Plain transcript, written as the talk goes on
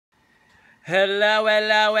Hello,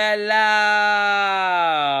 hello, hello!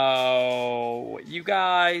 You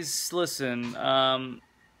guys, listen,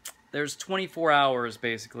 there's 24 hours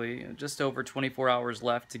basically, just over 24 hours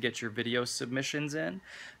left to get your video submissions in.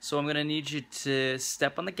 So I'm gonna need you to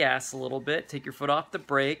step on the gas a little bit, take your foot off the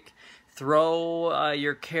brake, throw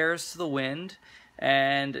your cares to the wind,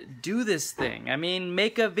 and do this thing. I mean,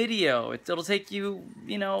 make a video. It'll take you,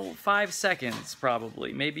 5 seconds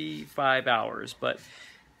probably, maybe 5 hours, but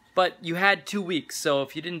you had 2 weeks, so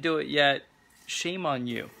if you didn't do it yet, shame on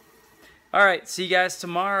you. Alright, see you guys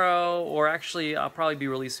tomorrow, or actually I'll probably be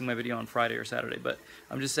releasing my video on Friday or Saturday, but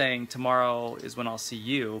I'm just saying tomorrow is when I'll see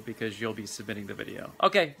you because you'll be submitting the video.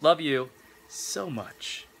 Okay, love you so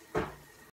much.